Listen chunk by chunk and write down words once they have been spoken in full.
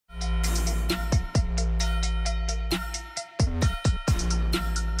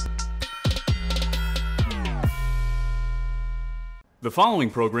The following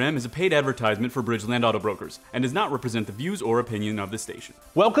program is a paid advertisement for Bridgeland Auto Brokers and does not represent the views or opinion of the station.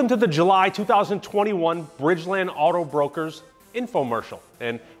 Welcome to the July 2021 Bridgeland Auto Brokers Infomercial.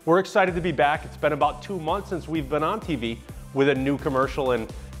 And we're excited to be back. It's been about 2 months since we've been on TV with a new commercial, and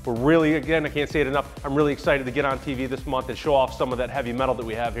we're really, again, I can't say it enough, I'm really excited to get on TV this month and show off some of that heavy metal that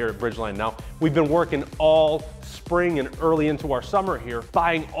we have here at Bridgeland. Now, we've been working all spring and early into our summer here,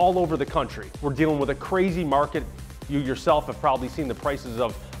 buying all over the country. We're dealing with a crazy market. You yourself have probably seen the prices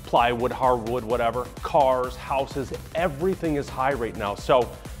of plywood, hardwood, whatever, cars, houses, everything is high right now.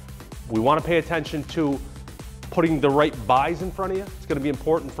 So we want to pay attention to putting the right buys in front of you. It's going to be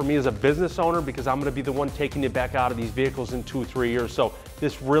important for me as a business owner because I'm going to be the one taking you back out of these vehicles in 2-3 years. So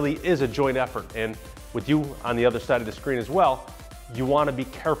this really is a joint effort. And with you on the other side of the screen as well, you want to be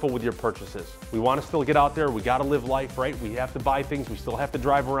careful with your purchases. We want to still get out there. We got to live life, right? We have to buy things. We still have to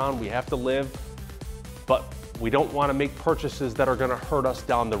drive around. We have to live. But we don't want to make purchases that are going to hurt us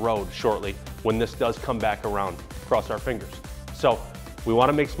down the road shortly when this does come back around. Cross our fingers. So we want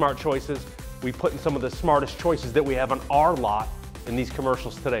to make smart choices. We put in some of the smartest choices that we have on our lot in these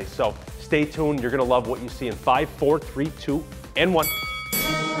commercials today. So stay tuned. You're going to love what you see in 5, 4, 3, 2, and 1.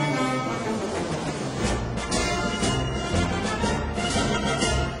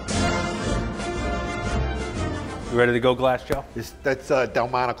 You ready to go, Glass Joe? That's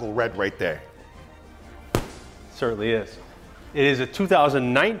Delmonico red right there. Certainly is. It is a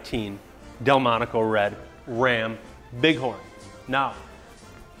 2019 Delmonico Red Ram Bighorn. Now,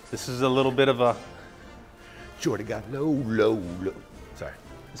 this is a little bit of a... Jordan got low. Sorry.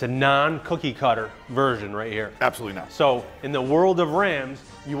 It's a non-cookie cutter version right here. Absolutely not. So, in the world of Rams,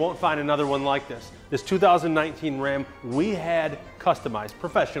 you won't find another one like this. This 2019 Ram, we had customized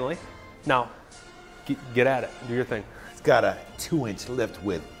professionally. Now, get at it. Do your thing. It's got a 2-inch lift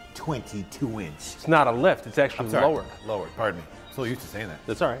with 22-inch. It's not a lift, it's actually lower. Lower, pardon me. So used to saying that.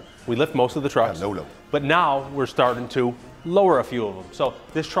 That's all right. We lift most of the trucks. Low. But now we're starting to lower a few of them. So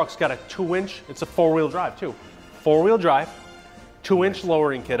this truck's got a 2-inch, it's a 4-wheel drive too. 4-wheel drive, 2-inch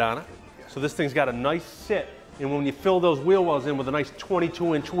lowering kit on it. So this thing's got a nice sit. And when you fill those wheel wells in with a nice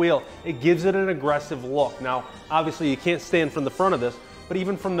 22-inch wheel, it gives it an aggressive look. Now, obviously you can't stand from the front of this, but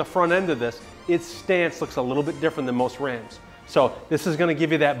even from the front end of this, its stance looks a little bit different than most Rams. So this is going to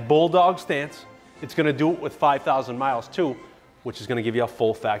give you that bulldog stance. It's going to do it with 5,000 miles too, which is going to give you a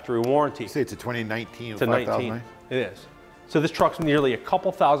full factory warranty. You say it's a 2019 It's a 19. It is. So this truck's nearly a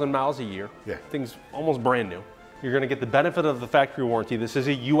couple thousand miles a year. Yeah. Thing's almost brand new. You're going to get the benefit of the factory warranty. This is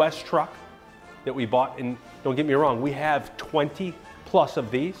a US truck that we bought, and don't get me wrong, we have 20 plus of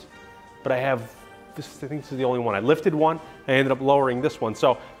these, but I think this is the only one. I lifted one, I ended up lowering this one.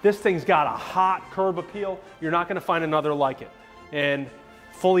 So this thing's got a hot curb appeal. You're not going to find another like it. And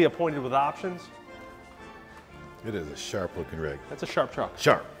fully appointed with options. It is a sharp looking rig. That's a sharp truck.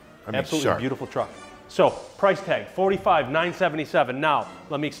 Sharp. I mean, absolutely sharp. Beautiful truck. So price tag $45,977. Now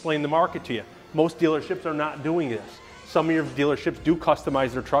let me explain the market to you. Most dealerships are not doing this. Some of your dealerships do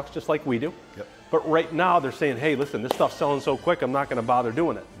customize their trucks just like we do. Yep. But right now they're saying, hey, listen, this stuff's selling so quick, I'm not going to bother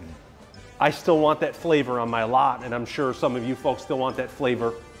doing it. I still want that flavor on my lot, and I'm sure some of you folks still want that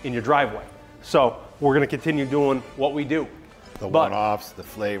flavor in your driveway. So we're going to continue doing what we do. The one-offs, the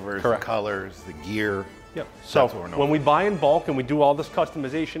flavors, correct. The colors, the gear. Yep. So when we buy in bulk and we do all this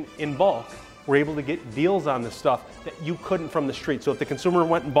customization in bulk, we're able to get deals on this stuff that you couldn't from the street. So if the consumer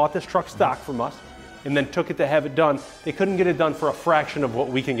went and bought this truck stock from us and then took it to have it done, they couldn't get it done for a fraction of what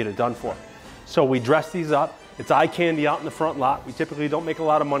we can get it done for. So we dress these up. It's eye candy out in the front lot. We typically don't make a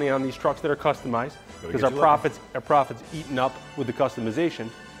lot of money on these trucks that are customized because our profits eaten up with the customization,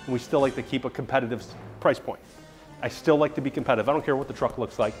 and we still like to keep a competitive price point. I still like to be competitive. I don't care what the truck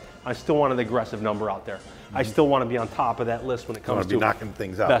looks like. I still want an aggressive number out there. I still want to be on top of that list when it comes to knocking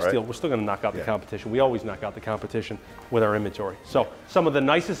things out, best right? deal. We're still going to knock out the competition. We always knock out the competition with our inventory. So some of the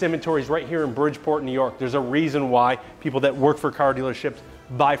nicest inventories right here in Bridgeport, New York. There's a reason why people that work for car dealerships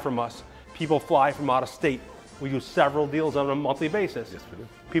buy from us. People fly from out of state. We do several deals on a monthly basis. Yes, we do.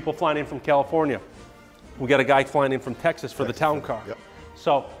 People flying in from California. We got a guy flying in from Texas for the town car. Yep.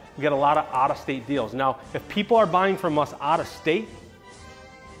 So we got a lot of out-of-state deals. Now, if people are buying from us out of state,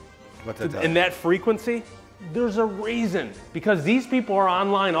 in that frequency, there's a reason. Because these people are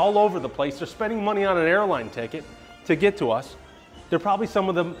online all over the place. They're spending money on an airline ticket to get to us. They're probably some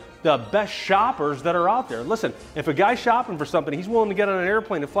of the best shoppers that are out there. Listen, if a guy's shopping for something, he's willing to get on an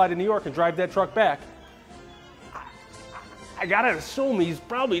airplane and fly to New York and drive that truck back. I gotta assume he's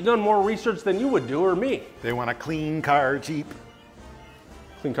probably done more research than you would do or me. They want a clean car cheap.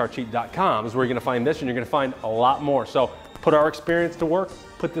 CleanCarCheap.com is where you're gonna find this, and you're gonna find a lot more. So put our experience to work,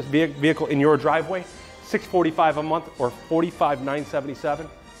 put this vehicle in your driveway, $645 a month or $45,977.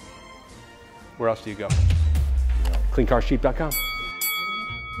 Where else do you go? CleanCarsCheap.com.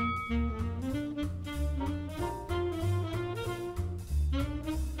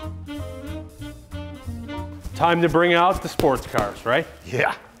 Time to bring out the sports cars, right?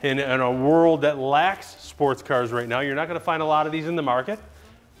 Yeah. In a world that lacks sports cars right now, you're not going to find a lot of these in the market.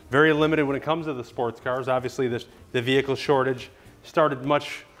 Very limited when it comes to the sports cars. Obviously, the vehicle shortage started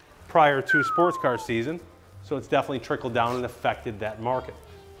much prior to sports car season, so it's definitely trickled down and affected that market.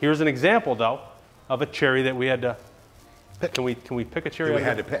 Here's an example, though, of a cherry that we had to pick. Can we pick a cherry? Yeah, we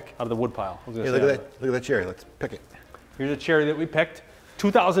had to pick out of the wood pile. Hey, look at that cherry. Let's pick it. Here's a cherry that we picked.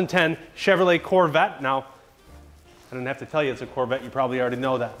 2010 Chevrolet Corvette. Now, I don't have to tell you it's a Corvette. You probably already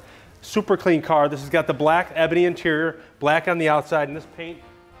know that. Super clean car. This has got the black ebony interior, black on the outside, and this paint,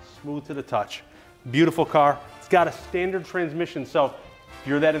 smooth to the touch. Beautiful car. It's got a standard transmission, so if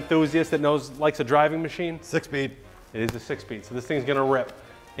you're that enthusiast that likes a driving machine. 6-speed. It is a 6-speed, so this thing's gonna rip.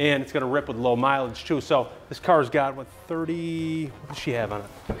 And it's gonna rip with low mileage too. So this car's got, what, 30, what does she have on it?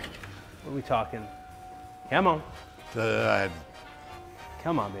 What are we talking? Come on.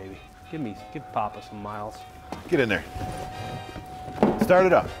 Come on, baby. Give Papa some miles. Get in there. Start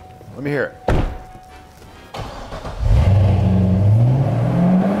it up. Let me hear it.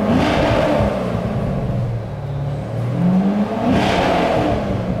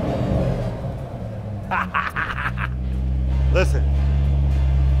 Listen,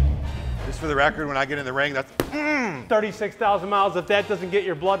 just for the record, when I get in the ring, that's 36,000 miles. If that doesn't get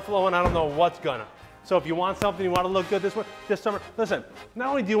your blood flowing, I don't know what's gonna. So if you want something, you want to look good this summer, listen, not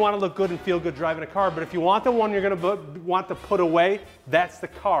only do you want to look good and feel good driving a car, but if you want the one you're going to want to put away, that's the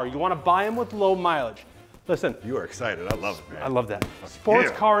car. You want to buy them with low mileage. Listen. You are excited. I love it, man. I love that.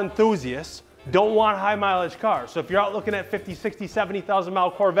 Sports car enthusiasts don't want high mileage cars. So if you're out looking at 50, 60, 70,000 mile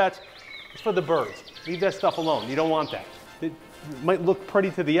Corvettes, it's for the birds. Leave that stuff alone. You don't want that. It might look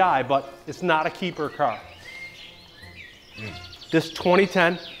pretty to the eye, but it's not a keeper car. This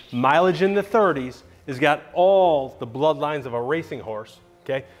 2010, mileage in the 30s, has got all the bloodlines of a racing horse,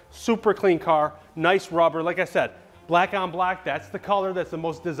 okay? Super clean car, nice rubber. Like I said, black on black, that's the color, that's the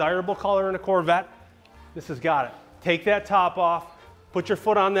most desirable color in a Corvette. This has got it. Take that top off, put your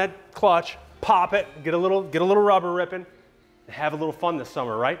foot on that clutch, pop it, get a little rubber ripping, and have a little fun this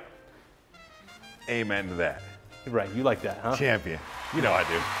summer, right? Amen to that. Right, you like that, huh? Champion. You know I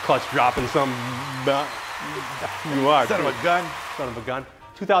do. Clutch dropping some, you are. Son of a gun. Son of a gun.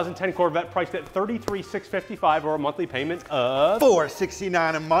 2010 Corvette priced at $33,655 or a monthly payment of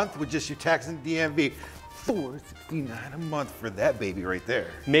 $469 a month with just your tax and DMV. $469 a month for that baby right there.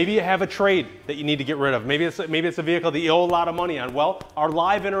 Maybe you have a trade that you need to get rid of. Maybe it's a vehicle that you owe a lot of money on. Well, our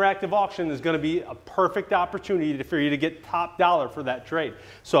live interactive auction is going to be a perfect opportunity for you to get top dollar for that trade.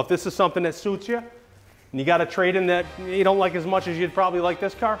 So if this is something that suits you, and you got a trade in that you don't like as much as you'd probably like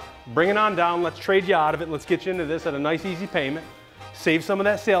this car, bring it on down. Let's trade you out of it. Let's get you into this at a nice, easy payment. Save some of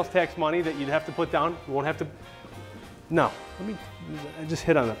that sales tax money that you'd have to put down. You won't have to. No, I just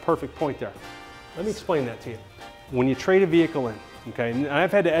hit on a perfect point there. Let me explain that to you. When you trade a vehicle in, okay, and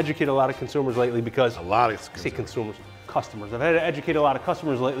I've had to educate a lot of consumers lately because, customers. I've had to educate a lot of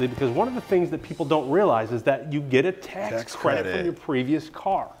customers lately because one of the things that people don't realize is that you get a tax credit from your previous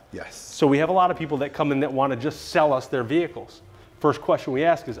car. Yes. So we have a lot of people that come in that want to just sell us their vehicles. First question we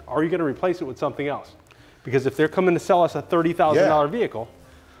ask is, are you going to replace it with something else? Because if they're coming to sell us a $30,000 vehicle,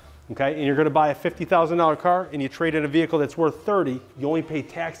 okay, and you're going to buy a $50,000 car and you trade in a vehicle that's worth $30,000, you only pay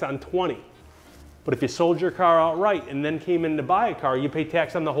tax on $20,000. But if you sold your car outright and then came in to buy a car, you pay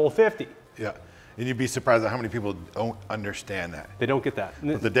tax on the whole $50,000. Yeah, and you'd be surprised at how many people don't understand that. They don't get that.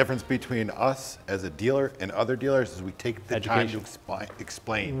 But the difference between us as a dealer and other dealers is we take the time to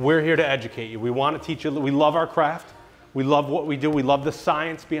explain. We're here to educate you. We want to teach you. We love our craft. We love what we do. We love the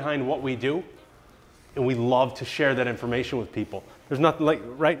science behind what we do. And we love to share that information with people. There's nothing like,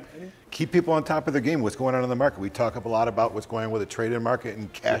 right? Keep people on top of their game, what's going on in the market. We talk up a lot about what's going on with the trade-in market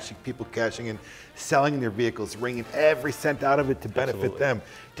and people cashing in, selling their vehicles, wringing every cent out of it to benefit them,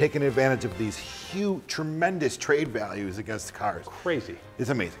 taking advantage of these huge, tremendous trade values against cars. Crazy. It's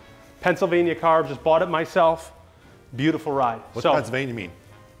amazing. Pennsylvania car, just bought it myself. Beautiful ride. What's Pennsylvania mean?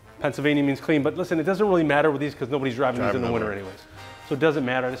 Pennsylvania means clean, but listen, it doesn't really matter with these because nobody's driving these in the winter anyways. So it doesn't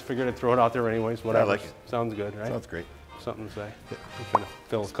matter, I just figured I'd throw it out there anyways, whatever. I like it. Sounds good, right? Sounds great. Something to say. I'm trying to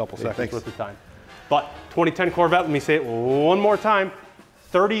fill a couple seconds worth of time. But 2010 Corvette, let me say it one more time,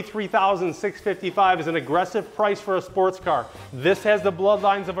 $33,655 is an aggressive price for a sports car. This has the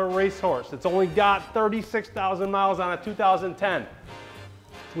bloodlines of a racehorse. It's only got 36,000 miles on a 2010.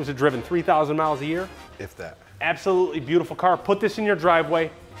 Was it driven 3,000 miles a year? If that. Absolutely beautiful car. Put this in your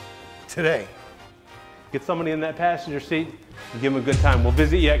driveway. Today. Get somebody in that passenger seat and give them a good time. We'll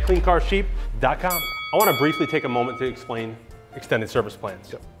visit you at cleancarscheap.com. I want to briefly take a moment to explain extended service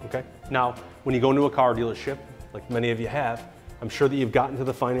plans. Yep. Okay. Now, when you go into a car dealership, like many of you have, I'm sure that you've gotten to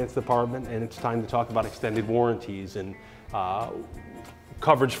the finance department and it's time to talk about extended warranties and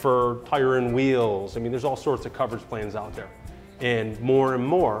coverage for tire and wheels. I mean, there's all sorts of coverage plans out there. And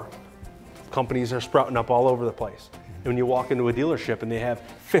more companies are sprouting up all over the place. And when you walk into a dealership and they have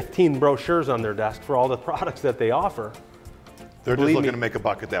 15 brochures on their desk for all the products that they offer, they're just looking to make a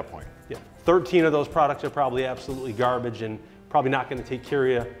buck at that point. Yeah, 13 of those products are probably absolutely garbage and probably not going to take care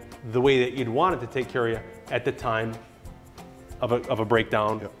of you the way that you'd want it to take care of you at the time of a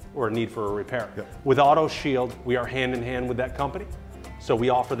breakdown Yep. or a need for a repair. Yep. With Auto Shield, we are hand in hand with that company. So we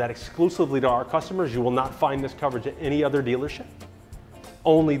offer that exclusively to our customers. You will not find this coverage at any other dealership.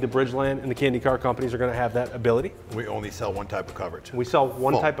 Only the Bridgeland and the candy car companies are going to have that ability. We only sell one type of coverage. We sell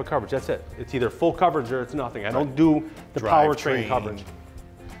one Full. type of coverage, that's it. It's either full coverage or it's nothing. I don't do the powertrain coverage.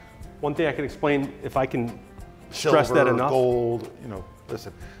 One thing I can explain, if I can stress Silver, that enough. gold, you know,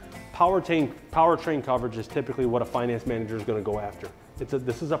 listen. Powertrain coverage is typically what a finance manager is going to go after.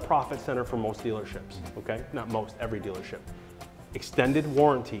 This is a profit center for most dealerships, okay? Not most, every dealership. Extended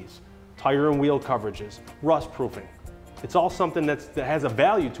warranties, tire and wheel coverages, rust proofing. It's all something that has a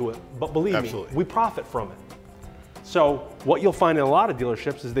value to it, but believe me, we profit from it. So what you'll find in a lot of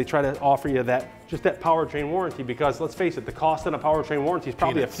dealerships is they try to offer you just that powertrain warranty because let's face it, the cost of a powertrain warranty is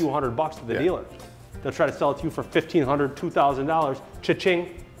probably Peanuts. a few $100 to the dealer. They'll try to sell it to you for $1,500, $2,000,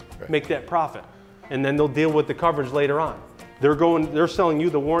 cha-ching, make that profit. And then they'll deal with the coverage later on. They're selling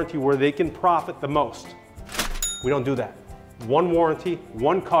you the warranty where they can profit the most. We don't do that. One warranty,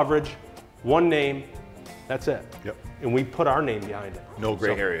 one coverage, one name, that's it. Yep. And we put our name behind it. No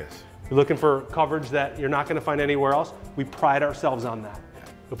gray areas. You're looking for coverage that you're not going to find anywhere else, we pride ourselves on that.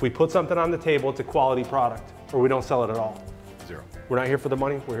 If we put something on the table, it's a quality product, or we don't sell it at all. Zero. We're not here for the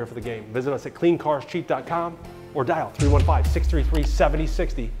money, we're here for the game. Visit us at cleancarscheap.com or dial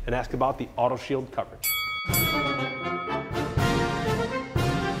 315-633-7060 and ask about the Auto Shield coverage.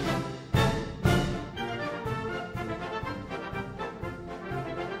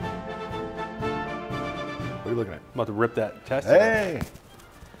 What are you looking at? I'm about to rip that test. Hey!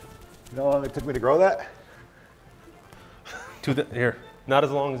 You know how long it took me to grow that? Here, not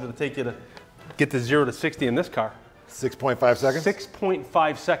as long as it'll take you to get to 0 to 60 in this car. 6.5 seconds?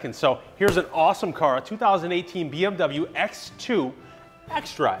 6.5 seconds. So here's an awesome car, a 2018 BMW X2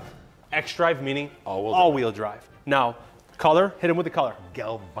 X-Drive. X-Drive meaning all-wheel drive. Now, color, hit him with the color.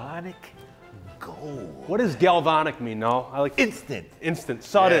 Galvanic gold. What does galvanic mean? No, I like Instant. Instant,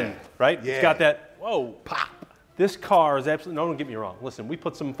 sudden, right? Yeah. It's got that, whoa, pop. This car is absolutely, no, don't get me wrong. Listen, we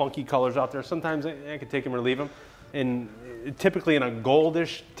put some funky colors out there. Sometimes I could take them or leave them. And typically in a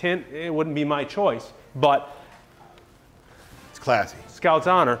goldish tint, it wouldn't be my choice. But It's classy. Scout's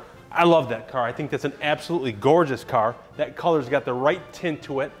Honor, I love that car. I think that's an absolutely gorgeous car. That color's got the right tint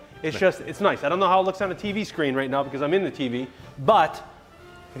to it. It's just, it's nice. I don't know how it looks on a TV screen right now because I'm in the TV, but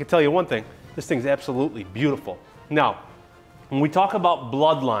I can tell you one thing. This thing's absolutely beautiful. Now, when we talk about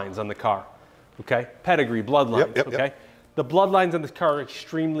bloodlines on the car, okay, pedigree, bloodlines, okay? The bloodlines on this car are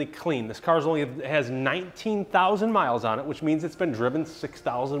extremely clean. This car only has 19,000 miles on it, which means it's been driven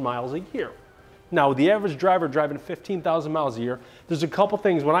 6,000 miles a year. Now, the average driver driving 15,000 miles a year, there's a couple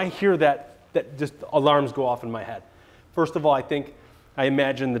things when I hear that just alarms go off in my head. First of all, I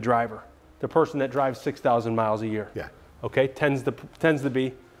imagine the driver, the person that drives 6,000 miles a year. Yeah. Okay, tends to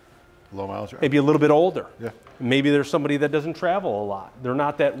be Low miles drive. maybe a little bit older. Yeah. Maybe there's somebody that doesn't travel a lot. They're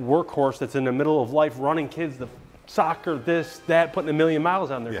not that workhorse that's in the middle of life running kids to soccer, this, that, putting 1,000,000 miles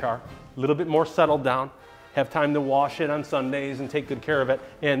on their car. A little bit more settled down, have time to wash it on Sundays and take good care of it.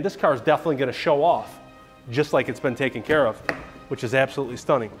 And this car is definitely going to show off just like it's been taken care of, which is absolutely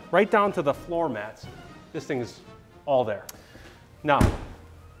stunning. Right down to the floor mats. This thing is all there. Now,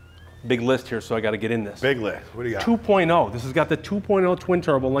 big list here, so I got to get in this. Big list. What do you got? 2.0. This has got the 2.0 twin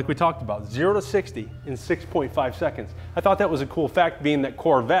turbo, like we talked about, 0 to 60 in 6.5 seconds. I thought that was a cool fact, being that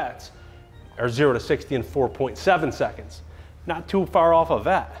Corvettes are 0 to 60 in 4.7 seconds. Not too far off of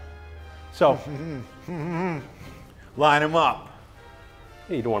that. So, Line them up.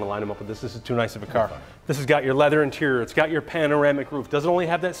 you don't want to line them up with this. This is too nice of a car. This has got your leather interior. It's got your panoramic roof. Doesn't only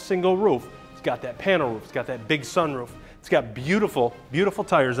have that single roof. It's got that panel roof. It's got that big sunroof. It's got beautiful, beautiful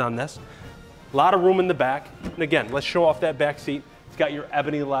tires on this. A lot of room in the back. And again, let's show off that back seat. It's got your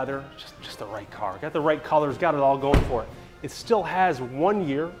ebony leather, just the right car. Got the right colors, got it all going for it. It still has 1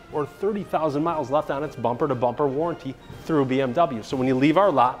 year or 30,000 miles left on its bumper-to-bumper warranty through BMW. So when you leave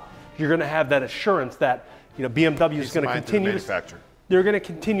our lot, you're going to have that assurance that BMW is going to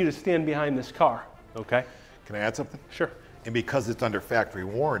continue to stand behind this car. Okay. Can I add something? Sure. And because it's under factory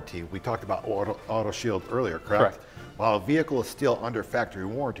warranty, we talked about Auto Shield earlier, correct? Correct. While a vehicle is still under factory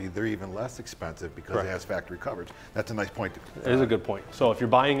warranty, they're even less expensive because Correct. it has factory coverage. That's a nice point. It is a good point. So if you're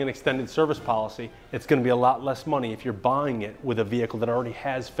buying an extended service policy, it's going to be a lot less money if you're buying it with a vehicle that already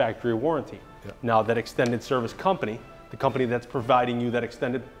has factory warranty. Yep. Now that extended service company, the company that's providing you that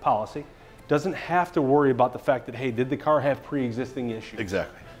extended policy, doesn't have to worry about the fact that, hey, did the car have pre-existing issues?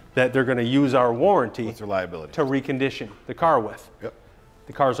 Exactly. That they're going to use our warranty What's their liability? to recondition the car with. Yep.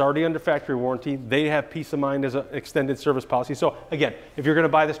 The car's already under factory warranty. They have peace of mind as an extended service policy. So again, if you're going to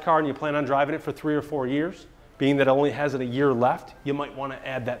buy this car and you plan on driving it for 3 or 4 years, being that it only has it a year left, you might want to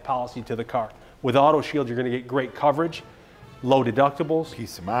add that policy to the car. With Auto Shield, you're going to get great coverage, low deductibles,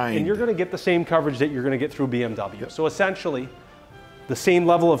 Peace of mind. and you're going to get the same coverage that you're going to get through BMW. Yep. So essentially, the same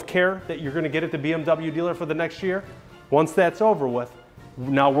level of care that you're going to get at the BMW dealer for the next year, once that's over with,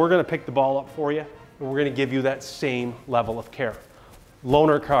 now we're going to pick the ball up for you, and we're going to give you that same level of care.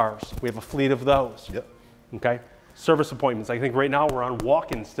 Loaner cars, we have a fleet of those. Yep. Okay. Service appointments, I think right now we're on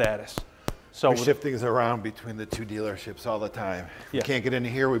walk-in status. So We shift things around between the two dealerships all the time. If we Yeah. can't get into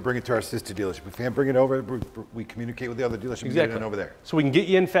here, we bring it to our sister dealership. If we can't bring it over, we communicate with the other dealership and get it in over there. So we can get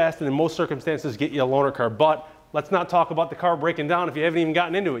you in fast and in most circumstances get you a loaner car. But let's not talk about the car breaking down if you haven't even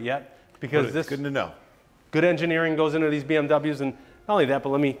gotten into it yet. Because But it's good to know. good engineering goes into these BMWs. And not only that, but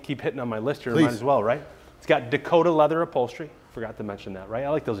let me keep hitting on my list here. Please. Might as well, right? It's got Dakota leather upholstery. Forgot to mention that, right? I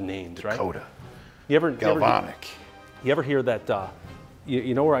like those names, right? Dakota. You ever Galvanic. You ever hear that,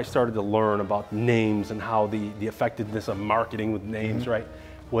 you know where I started to learn about names and how the effectiveness of marketing with names, right?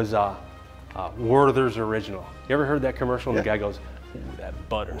 Was Werther's Original. You ever heard that commercial and the guy goes, ooh, that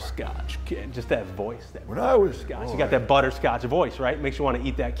butterscotch, just that voice. That When I was butterscotch. You got that butterscotch voice, right? Makes you want to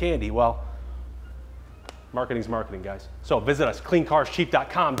eat that candy. Well, marketing's marketing, guys. So visit us,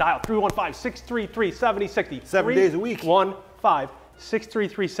 cleancarscheap.com, dial 315-633-7060. 7 days a week.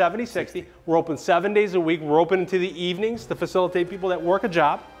 315-633-7060. We're open 7 days a week. We're open into the evenings to facilitate people that work a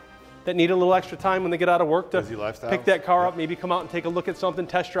job, that need a little extra time when they get out of work to Busy lifestyles. pick that car up, maybe come out and take a look at something,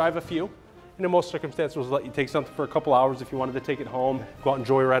 test drive a few. And in most circumstances, we'll let you take something for a couple hours if you wanted to take it home, go out and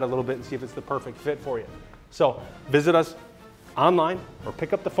joyride a little bit and see if it's the perfect fit for you. So visit us online or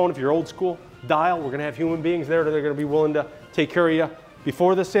pick up the phone if you're old school. Dial. We're going to have human beings there that are going to be willing to take care of you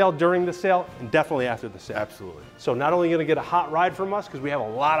before the sale, during the sale, and definitely after the sale. Absolutely. So not only are you going to get a hot ride from us, because we have a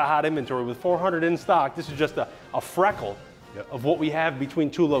lot of hot inventory with 400 in stock, this is just a freckle of what we have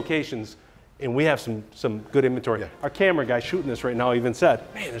between two locations, and we have some good inventory. Yeah. Our camera guy shooting this right now even said,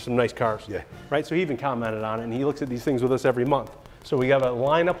 man, there's some nice cars. Yeah. Right? So he even commented on it, and he looks at these things with us every month. So we have a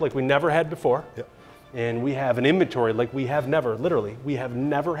lineup like we never had before. Yep. And we have an inventory like we have never, literally, we have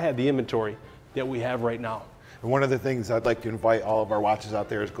never had the inventory that we have right now. And one of the things I'd like to invite all of our watchers out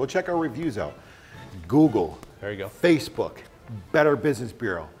there is go check our reviews out. Google. There you go. Facebook. Better Business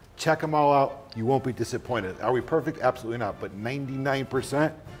Bureau. Check them all out. You won't be disappointed. Are we perfect? Absolutely not. But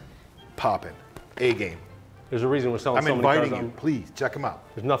 99% popping. A game. There's a reason we're selling I'm so many cars. inviting you. Please check them out.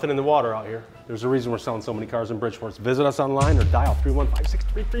 There's nothing in the water out here. There's a reason we're selling so many cars in Bridgeport. Visit us online or dial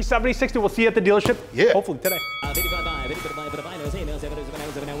 315-633-7060. We'll see you at the dealership. Yeah. Hopefully today.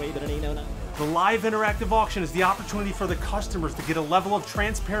 The live interactive auction is the opportunity for the customers to get a level of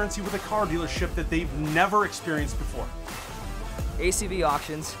transparency with a car dealership that they've never experienced before. ACV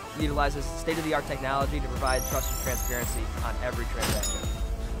Auctions utilizes state-of-the-art technology to provide trust and transparency on every transaction.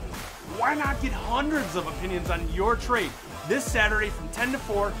 Why not get hundreds of opinions on your trade? This Saturday from 10 to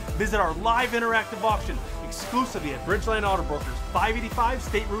 4, visit our live interactive auction exclusively at Bridgeland Auto Brokers, 585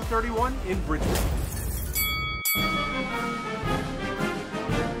 State Route 31 in Bridgeland.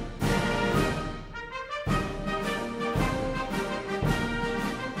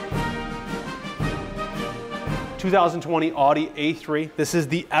 ...2020 Audi A3. This is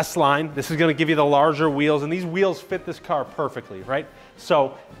the S line. This is going to give you the larger wheels, and these wheels fit this car perfectly, right?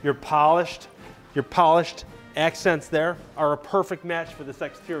 So your polished accents there are a perfect match for this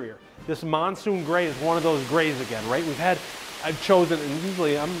exterior. This monsoon gray is one of those grays again, right? I've chosen, and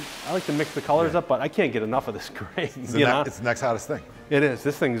usually I like to mix the colors up, but I can't get enough of this gray. It's the next hottest thing. It is.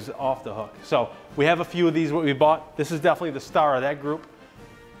 This thing's off the hook. So we have a few of these what we bought. This is definitely the star of that group.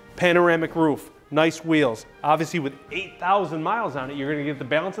 Panoramic roof, nice wheels. Obviously with 8,000 miles on it, you're going to get the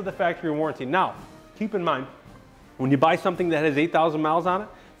balance of the factory warranty. Now, keep in mind, when you buy something that has 8,000 miles on it,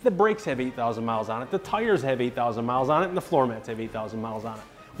 the brakes have 8,000 miles on it, the tires have 8,000 miles on it, and the floor mats have 8,000 miles on it,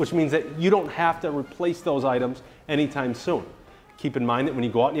 which means that you don't have to replace those items anytime soon. Keep in mind that when you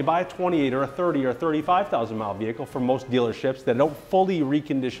go out and you buy a 28 or a 30 or a 35,000 mile vehicle from most dealerships that don't fully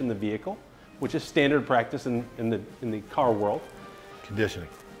recondition the vehicle, which is standard practice in the car world. Conditioning.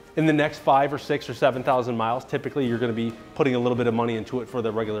 In the next 5 or 6 or 7,000 miles, typically you're going to be putting a little bit of money into it for the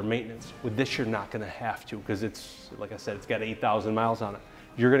regular maintenance. With this, you're not going to have to, because it's, like I said, it's got 8,000 miles on it.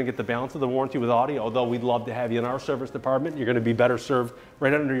 You're going to get the balance of the warranty with Audi, although we'd love to have you in our service department. You're going to be better served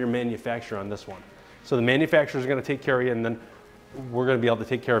right under your manufacturer on this one. So the manufacturer is going to take care of you, and then we're going to be able to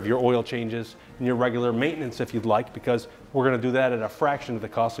take care of your oil changes and your regular maintenance if you'd like, because we're going to do that at a fraction of the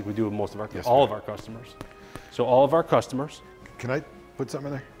cost like we do with most of our, all of our customers. So all of our customers. Can I put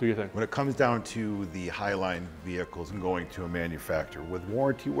something in there? Do your thing. When it comes down to the Highline vehicles and going to a manufacturer, with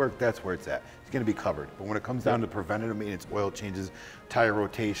warranty work, that's where it's at. It's going to be covered. But when it comes down to preventative maintenance, oil changes, tire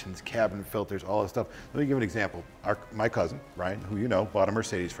rotations, cabin filters, all that stuff, let me give an example. My cousin, Ryan, who you know, bought a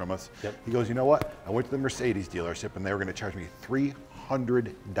Mercedes from us. Yep. He goes, you know what? I went to the Mercedes dealership and they were going to charge me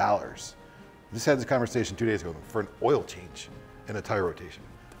 $300. Just had this conversation 2 days ago for an oil change and a tire rotation.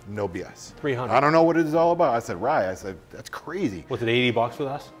 No BS. 300. I don't know what it is all about. I said, Rye, I said, that's crazy. Was it 80 bucks with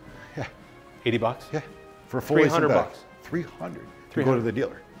us? Yeah. 80 bucks? Yeah. For a full 300 bucks. 300 to go to the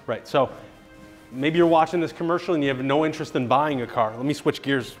dealer. Right. So maybe you're watching this commercial and you have no interest in buying a car. Let me switch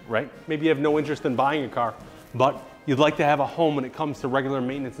gears, right? Maybe you have no interest in buying a car, but you'd like to have a home when it comes to regular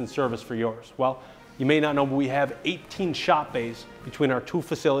maintenance and service for yours. Well, you may not know, but we have 18 shop bays between our 2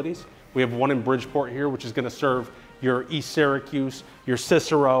 facilities. We have one in Bridgeport here, which is going to serve your East Syracuse, your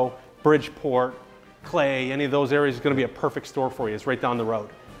Cicero, Bridgeport, Clay, any of those areas is going to be a perfect store for you. It's right down the road.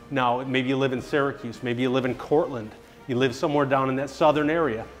 Now, maybe you live in Syracuse, maybe you live in Cortland, you live somewhere down in that southern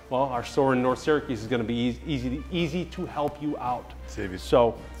area. Well, our store in North Syracuse is going to be easy to help you out. Save you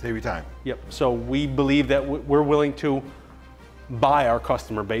time. Yep. So we believe that we're willing to buy our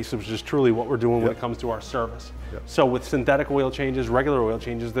customer base, which is truly what we're doing when it comes to our service. So with synthetic oil changes, regular oil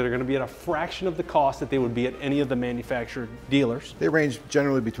changes that are going to be at a fraction of the cost that they would be at any of the manufactured dealers. They range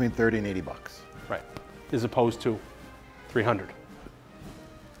generally between 30 and 80 bucks. Right. As opposed to 300.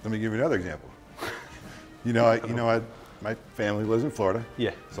 Let me give you another example. My family lives in Florida.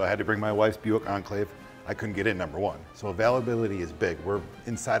 Yeah. So I had to bring my wife's Buick Enclave. I couldn't get in, number one. So availability is big. We're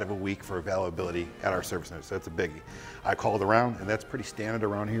inside of a week for availability at our service center, so that's a biggie. I called around, and that's pretty standard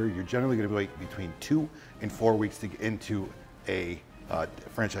around here. You're generally going to wait between 2 and 4 weeks to get into a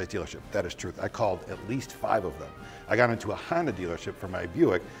franchise dealership. That is truth. I called at least 5 of them. I got into a Honda dealership for my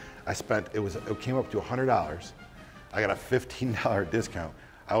Buick. It came up to $100. I got a $15 discount.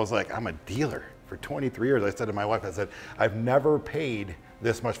 I was like, I'm a dealer for 23 years. I said to my wife, I said, I've never paid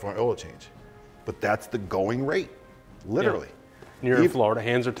this much for an oil change. But that's the going rate, literally. Yeah. You're in Florida,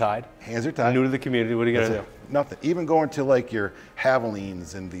 hands are tied. Hands are tied. New to the community, what are you gonna do? Nothing. Even going to like your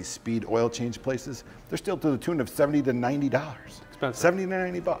Havilands and these speed oil change places, they're still to the tune of $70 to $90. Expensive. 70 to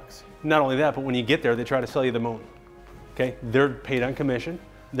 90 bucks. Not only that, but when you get there, they try to sell you the moon. Okay, they're paid on commission.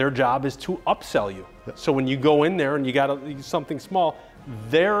 Their job is to upsell you. Yep. So when you go in there and you got something small,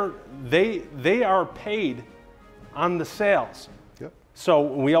 they are paid on the sales. So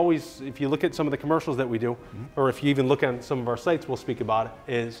we always, if you look at some of the commercials that we do, or if you even look on some of our sites, we'll speak about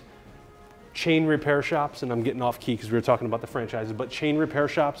it, is chain repair shops, and I'm getting off key because we were talking about the franchises, but chain repair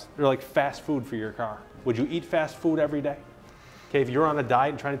shops, they're like fast food for your car. Would you eat fast food every day? Okay, if you're on a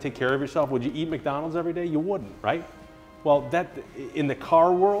diet and trying to take care of yourself, would you eat McDonald's every day? You wouldn't, right? Well, that in the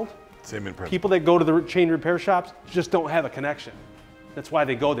car world, people that go to the chain repair shops just don't have a connection. That's why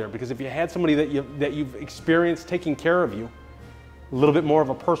they go there, because if you had somebody that you've experienced taking care of you, a little bit more of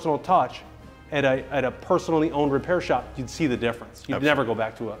a personal touch at a personally owned repair shop, you'd see the difference. You'd never go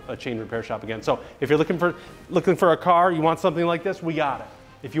back to a chain repair shop again. So if you're looking for a car, you want something like this, we got it.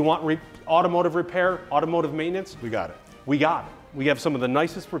 If you want automotive repair, automotive maintenance, we got it. We got it. We have some of the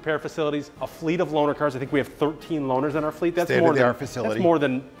nicest repair facilities, a fleet of loaner cars. I think we have 13 loaners in our fleet. That's state-of-the-art facility. That's more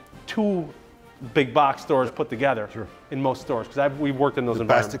than 2 big box stores put together in most stores, because we've worked in those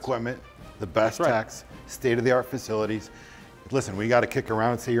environments. The best equipment, the best techs, state-of-the-art facilities. Listen, we got to kick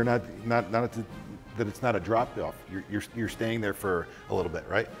around and say you're that it's not a drop off. You're staying there for a little bit,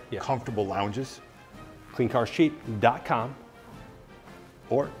 right? Yeah. Comfortable lounges. CleanCarsCheap.com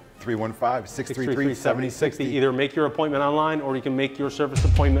or 315-633-7060. Either make your appointment online or you can make your service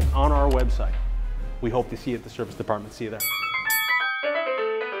appointment on our website. We hope to see you at the service department. See you there.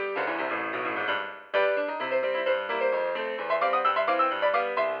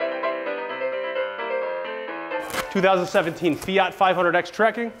 2017 Fiat 500X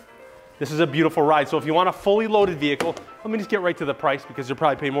Trekking. This is a beautiful ride. So if you want a fully loaded vehicle, let me just get right to the price because you'll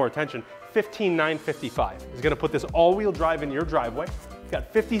probably pay more attention. $15,955. It's gonna put this all-wheel drive in your driveway. It's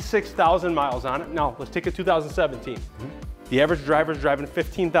got 56,000 miles on it. Now, let's take a 2017. The average driver is driving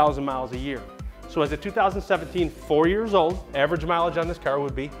 15,000 miles a year. So as a 2017, 4 years old, average mileage on this car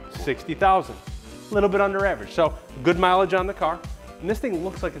would be 60,000. A little bit under average. So good mileage on the car. And this thing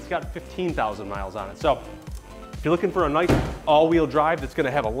looks like it's got 15,000 miles on it. So if you're looking for a nice all-wheel drive that's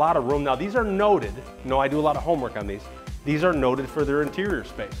gonna have a lot of room, now these are noted, you know I do a lot of homework on these are noted for their interior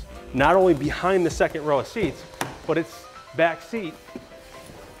space. Not only behind the second row of seats, but its back seat.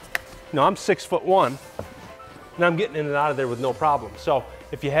 Now I'm 6'1", and I'm getting in and out of there with no problem. So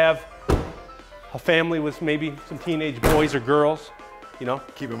if you have a family with maybe some teenage boys or girls, you know.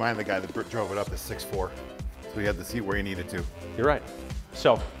 Keep in mind the guy that drove it up is 6'4", so he had the seat where he needed to. You're right.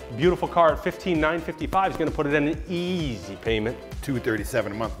 So beautiful car at $15,955 is going to put it in an easy payment. $237 a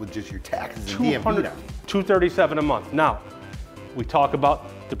month with just your taxes and DMV now. $237 a month. Now, we talk about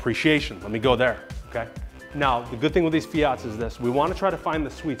depreciation. Let me go there, okay? Now, the good thing with these Fiats is this. We want to try to find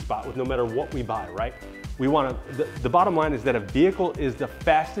the sweet spot with no matter what we buy, right? We want to, the bottom line is that a vehicle is the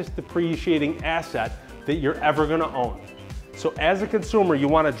fastest depreciating asset that you're ever going to own. So as a consumer, you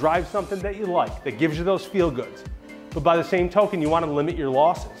want to drive something that you like, that gives you those feel goods. But by the same token, you want to limit your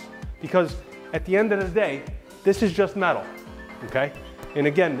losses. Because at the end of the day, this is just metal, okay? And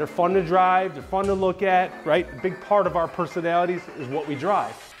again, they're fun to drive, they're fun to look at, right? A big part of our personalities is what we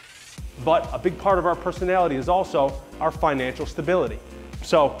drive. But a big part of our personality is also our financial stability.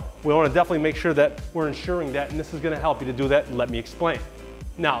 So we want to definitely make sure that we're ensuring that, and this is going to help you to do that, and let me explain.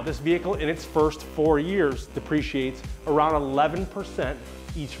 Now, this vehicle in its first 4 years depreciates around 11%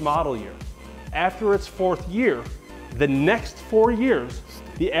 each model year. After its 4th year, the next 4 years,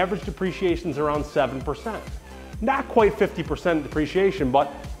 the average depreciation is around 7%. Not quite 50% depreciation,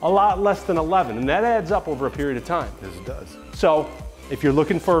 but a lot less than 11, and that adds up over a period of time. Yes, it does. So if you're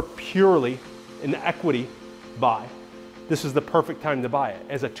looking for purely an equity buy, this is the perfect time to buy it.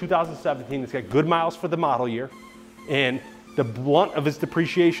 As a 2017, it's got good miles for the model year, and the blunt of its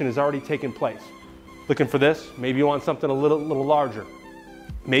depreciation has already taken place. Looking for this? Maybe you want something a little larger.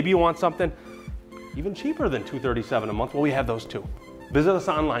 Maybe you want something even cheaper than $237 a month. Well, we have those too. Visit us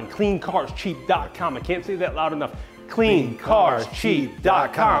online, cleancarscheap.com. I can't say that loud enough.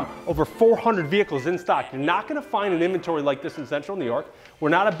 Cleancarscheap.com. Over 400 vehicles in stock. You're not going to find an inventory like this in Central New York. We're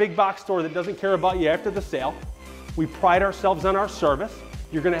not a big box store that doesn't care about you after the sale. We pride ourselves on our service.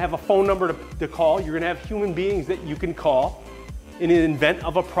 You're going to have a phone number to call. You're going to have human beings that you can call in the event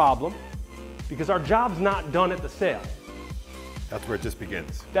of a problem, because our job's not done at the sale. That's where it just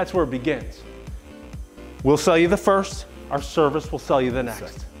begins. That's where it begins. We'll sell you the first. Our service will sell you the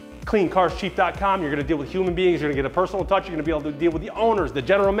next. Cleancarscheap.com. You're going to deal with human beings. You're going to get a personal touch. You're going to be able to deal with the owners, the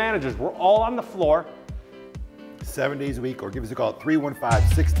general managers. We're all on the floor. 7 days a week, or give us a call at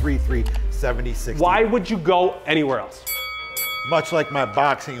 315-633-7060. Why would you go anywhere else? Much like my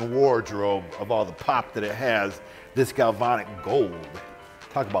boxing wardrobe of all the pop that it has, this galvanic gold.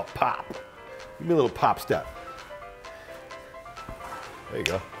 Talk about pop. Give me a little pop step. There you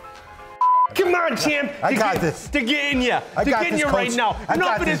go. Come on, champ. I got this. They're getting you. They're getting you right now.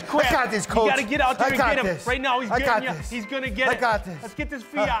 Enough of this crap. I got this, coach. You got to get out there and get him. This. Right now, he's getting you. He's going to get it. I got this. Let's get this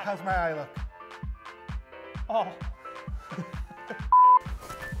Fiat. How's my eye look? Oh.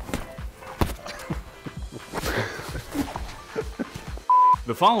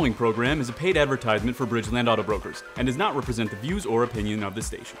 The following program is a paid advertisement for Bridgeland Auto Brokers and does not represent the views or opinion of the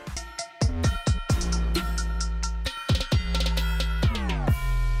station.